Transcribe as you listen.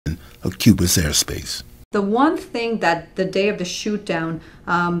of Cuba's airspace. The one thing that the day of the shoot-down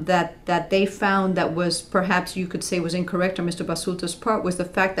that they found that was perhaps you could say was incorrect on Mr. Basulto's part was the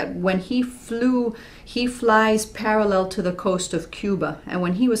fact that when he flew, he flies parallel to the coast of Cuba. And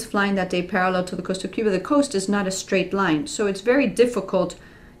when he was flying that day parallel to the coast of Cuba, the coast is not a straight line. So it's very difficult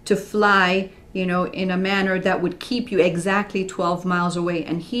to fly, you know, in a manner that would keep you exactly 12 miles away.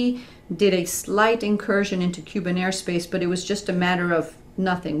 And he did a slight incursion into Cuban airspace, but it was just a matter of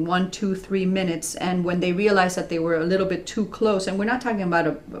nothing, 1, 2, 3 minutes. And when they realized that they were a little bit too close, and we're not talking about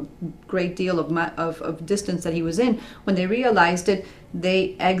a great deal of distance that he was in, when they realized it,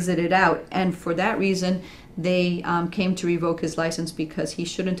 they exited out. And for that reason, they came to revoke his license because he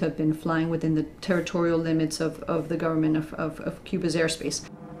shouldn't have been flying within the territorial limits of the government of Cuba's airspace.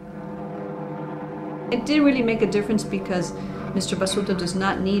 It didn't really make a difference because Mr. Basulto does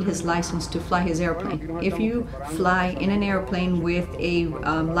not need his license to fly his airplane. If you fly in an airplane with a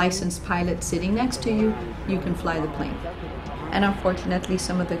licensed pilot sitting next to you, you can fly the plane. And unfortunately,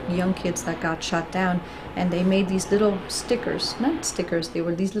 some of the young kids that got shot down, and they made these little stickers, not stickers, they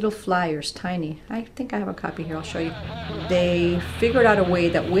were these little flyers, tiny. I think I have a copy here, I'll show you. They figured out a way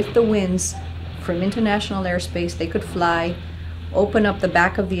that with the winds from international airspace, they could fly, open up the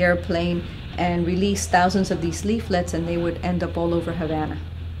back of the airplane, and release thousands of these leaflets, and they would end up all over Havana,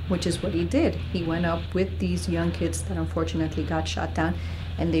 which is what he did. He went up with these young kids that unfortunately got shot down,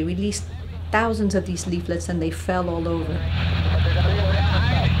 and they released thousands of these leaflets, and they fell all over.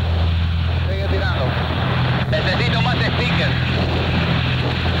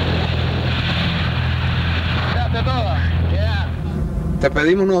 Te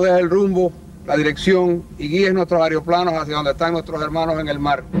pedimos nos dejes el rumbo, la dirección y guíes nuestros aeroplanos hacia donde están nuestros hermanos en el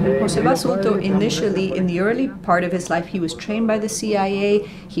mar. José Basulto, initially, in the early part of his life, he was trained by the CIA,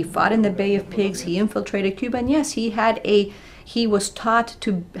 he fought in the Bay of Pigs, he infiltrated Cuba, and yes, he was taught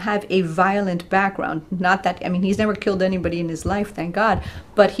to have a violent background. Not that, I mean, he's never killed anybody in his life, thank God,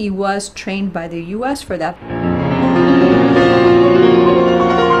 but he was trained by the U.S. for that.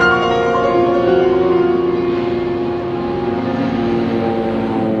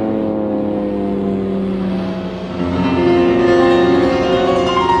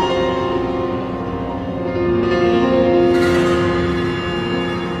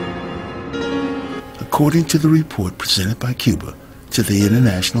 According to the report presented by Cuba to the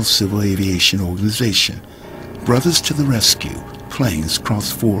International Civil Aviation Organization, Brothers to the Rescue planes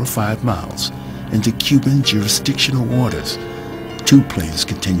crossed 4 or 5 miles into Cuban jurisdictional waters. 2 planes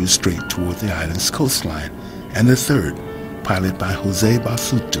continued straight toward the island's coastline, and the third, piloted by Jose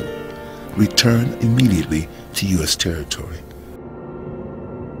Basulto, returned immediately to U.S. territory.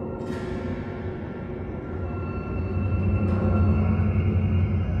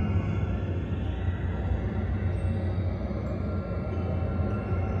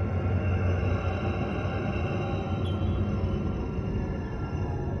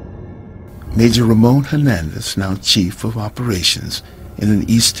 Major Ramon Hernandez, now Chief of Operations in an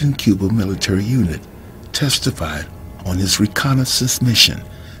Eastern Cuba military unit, testified on his reconnaissance mission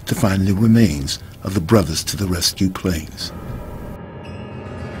to find the remains of the Brothers to the Rescue planes.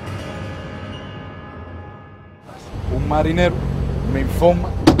 Un marinero me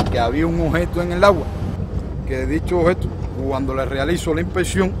informa que había un objeto en el agua, que dicho objeto, cuando le realizo la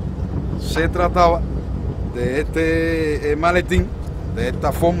inspección, se trataba de este maletín, de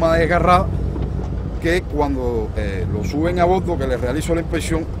esta forma de desgarrada, que cuando lo suben a bordo, que le realizo la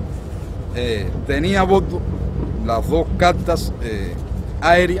inspección, tenía a bordo las 2 cartas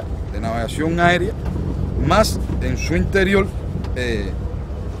aéreas, de navegación aérea, más en su interior,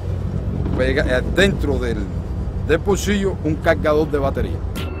 dentro del bolsillo, un cargador de batería.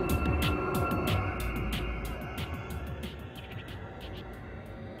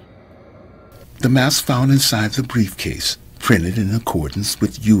 The mask found inside the briefcase, printed in accordance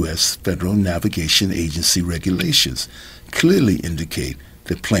with U.S. Federal Navigation Agency regulations, clearly indicate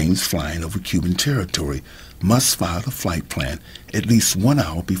that planes flying over Cuban territory must file a flight plan at least 1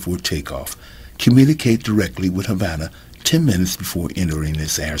 hour before takeoff, communicate directly with Havana 10 minutes before entering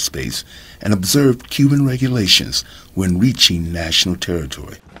its airspace, and observe Cuban regulations when reaching national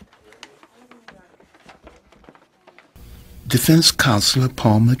territory. Defense counsel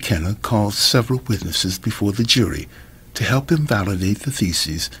Paul McKenna called several witnesses before the jury to help him validate the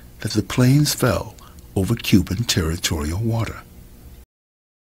thesis that the planes fell over Cuban territorial water.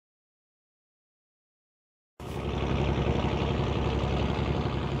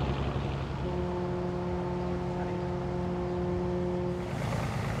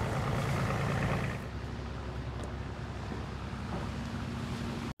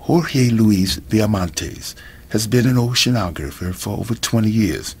 Jorge Luis Diamantes has been an oceanographer for over 20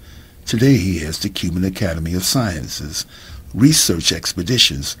 years. Today he heads the Cuban Academy of Sciences research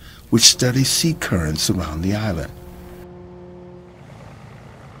expeditions which study sea currents around the island.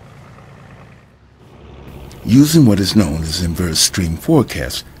 Using what is known as inverse stream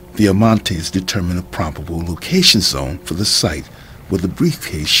forecasts, Diamantes determined a probable location zone for the site where the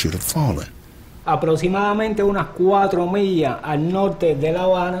briefcase should have fallen. Aproximadamente unas 4 millas al norte de La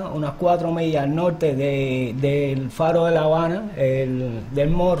Habana, unas 4 millas al norte del faro de La Habana, del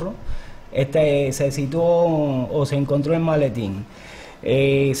Morro, se situó o se encontró el maletín.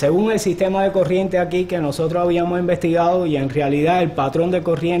 Según el sistema de corriente aquí que nosotros habíamos investigado, y en realidad el patrón de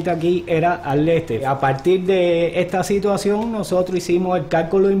corriente aquí era al este. A partir de esta situación nosotros hicimos el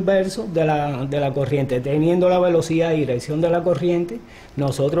cálculo inverso de la corriente. Teniendo la velocidad y dirección de la corriente,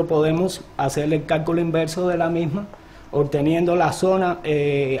 nosotros podemos hacer el cálculo inverso de la misma, obteniendo la zona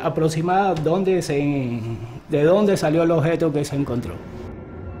aproximada de donde salió el objeto que se encontró.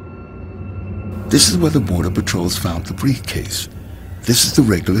 This is where the Border Patrols found the briefcase. This is the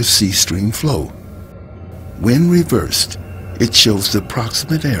regular sea stream flow. When reversed, it shows the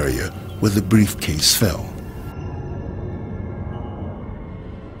approximate area where the briefcase fell.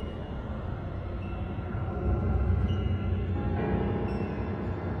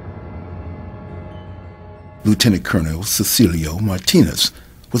 Lieutenant Colonel Cecilio Martinez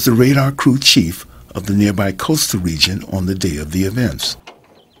was the radar crew chief of the nearby coastal region on the day of the events.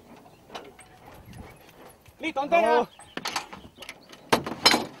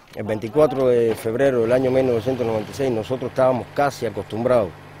 El 24 de febrero del año 1996 nosotros estábamos casi acostumbrados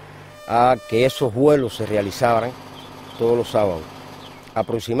a que esos vuelos se realizaran todos los sábados.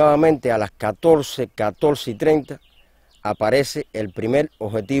 Aproximadamente a las 14:30 aparece el primer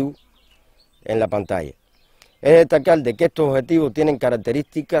objetivo en la pantalla. Es destacar de que estos objetivos tienen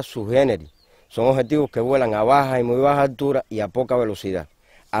características subgéneris. Son objetivos que vuelan a baja y muy baja altura y a poca velocidad.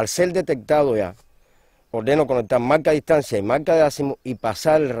 Al ser detectado ya, ordeno conectar marca de distancia y marca de azimut y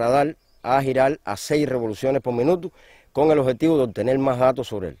pasar el radar a girar a 6 revoluciones por minuto con el objetivo de obtener más datos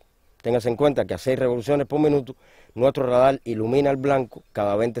sobre él. Téngase en cuenta que a 6 revoluciones por minuto nuestro radar ilumina el blanco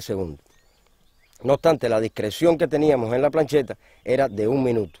cada 20 segundos. No obstante, la discreción que teníamos en la plancheta era de 1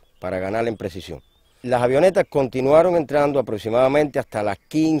 minuto para ganar en precisión. Las avionetas continuaron entrando aproximadamente hasta las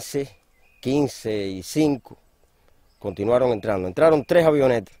 15:05, continuaron entrando. Entraron 3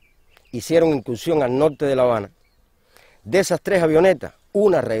 avionetas. Hicieron incursión al norte de La Habana. De esas 3 avionetas,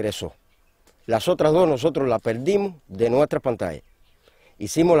 una regresó. Las otras 2 nosotros las perdimos de nuestras pantallas.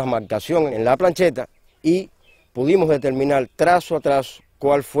 Hicimos la marcación en la plancheta y pudimos determinar trazo a trazo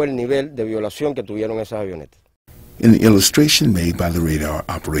cuál fue el nivel de violación que tuvieron esas avionetas. In the illustration made by the radar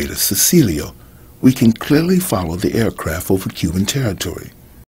operator Cecilio, we can clearly follow the aircraft over Cuban territory.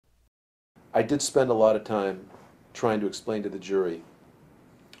 I did spend a lot of time trying to explain to the jury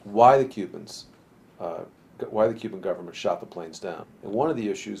why the Cuban government shot the planes down. And one of the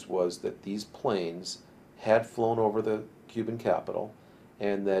issues was that these planes had flown over the Cuban capital,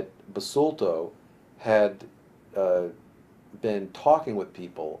 and that Basulto had been talking with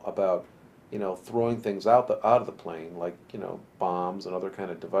people about, throwing things out of the plane, like, bombs and other kind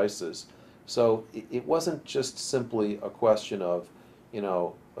of devices. So it wasn't just simply a question of,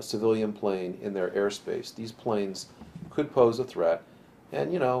 a civilian plane in their airspace. These planes could pose a threat.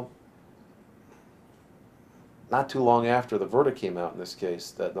 And, not too long after the verdict came out in this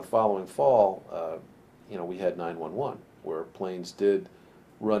case, that the following fall, we had 911, where planes did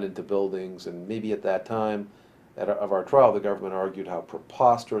run into buildings, and maybe at that time of our trial, the government argued how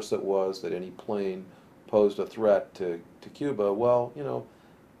preposterous it was that any plane posed a threat to Cuba. Well,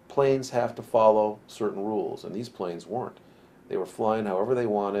 planes have to follow certain rules, and these planes weren't. They were flying however they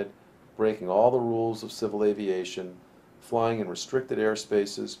wanted, breaking all the rules of civil aviation, flying in restricted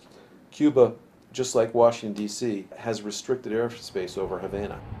airspaces. Cuba, just like Washington, D.C., has restricted airspace over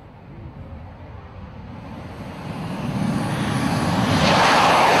Havana.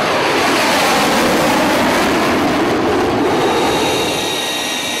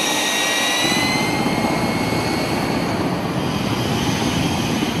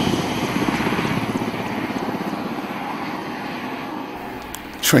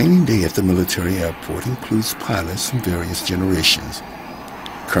 Training day at the military airport includes pilots from various generations.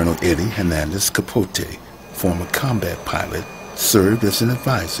 Colonel Eddie Hernandez Capote, former combat pilot, served as an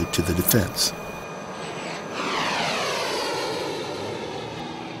advisor to the defense.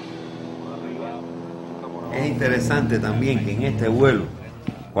 Es interesante también que en este vuelo,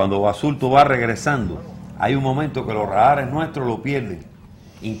 cuando Basulto va regresando, hay un momento que los radares nuestros lo pierden.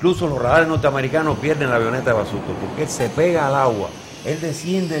 Incluso los radares norteamericanos pierden la avioneta de Basulto porque él se pega al agua él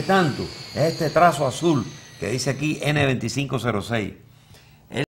desciende tanto, es este trazo azul que dice aquí N2506.